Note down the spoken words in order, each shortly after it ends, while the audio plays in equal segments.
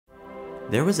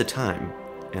There was a time,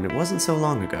 and it wasn't so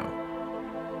long ago,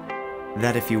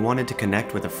 that if you wanted to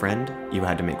connect with a friend, you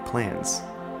had to make plans.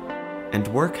 And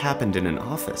work happened in an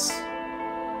office.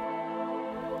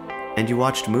 And you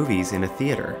watched movies in a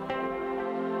theater.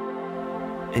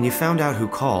 And you found out who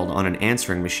called on an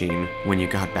answering machine when you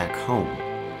got back home.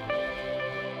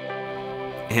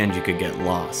 And you could get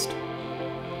lost.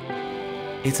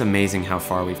 It's amazing how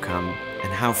far we've come,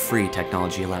 and how free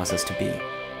technology allows us to be.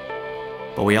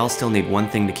 But we all still need one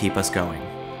thing to keep us going: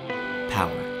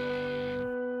 power.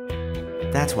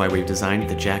 That's why we've designed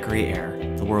the Jackery Air,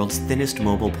 the world's thinnest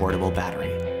mobile portable battery.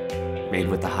 Made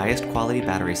with the highest quality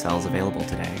battery cells available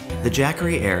today, the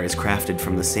Jackery Air is crafted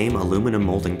from the same aluminum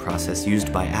molding process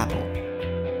used by Apple.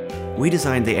 We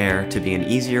designed the Air to be an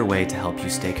easier way to help you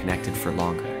stay connected for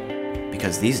longer.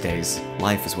 Because these days,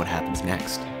 life is what happens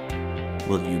next.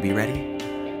 Will you be ready?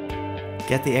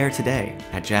 Get the Air today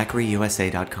at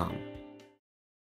JackeryUSA.com.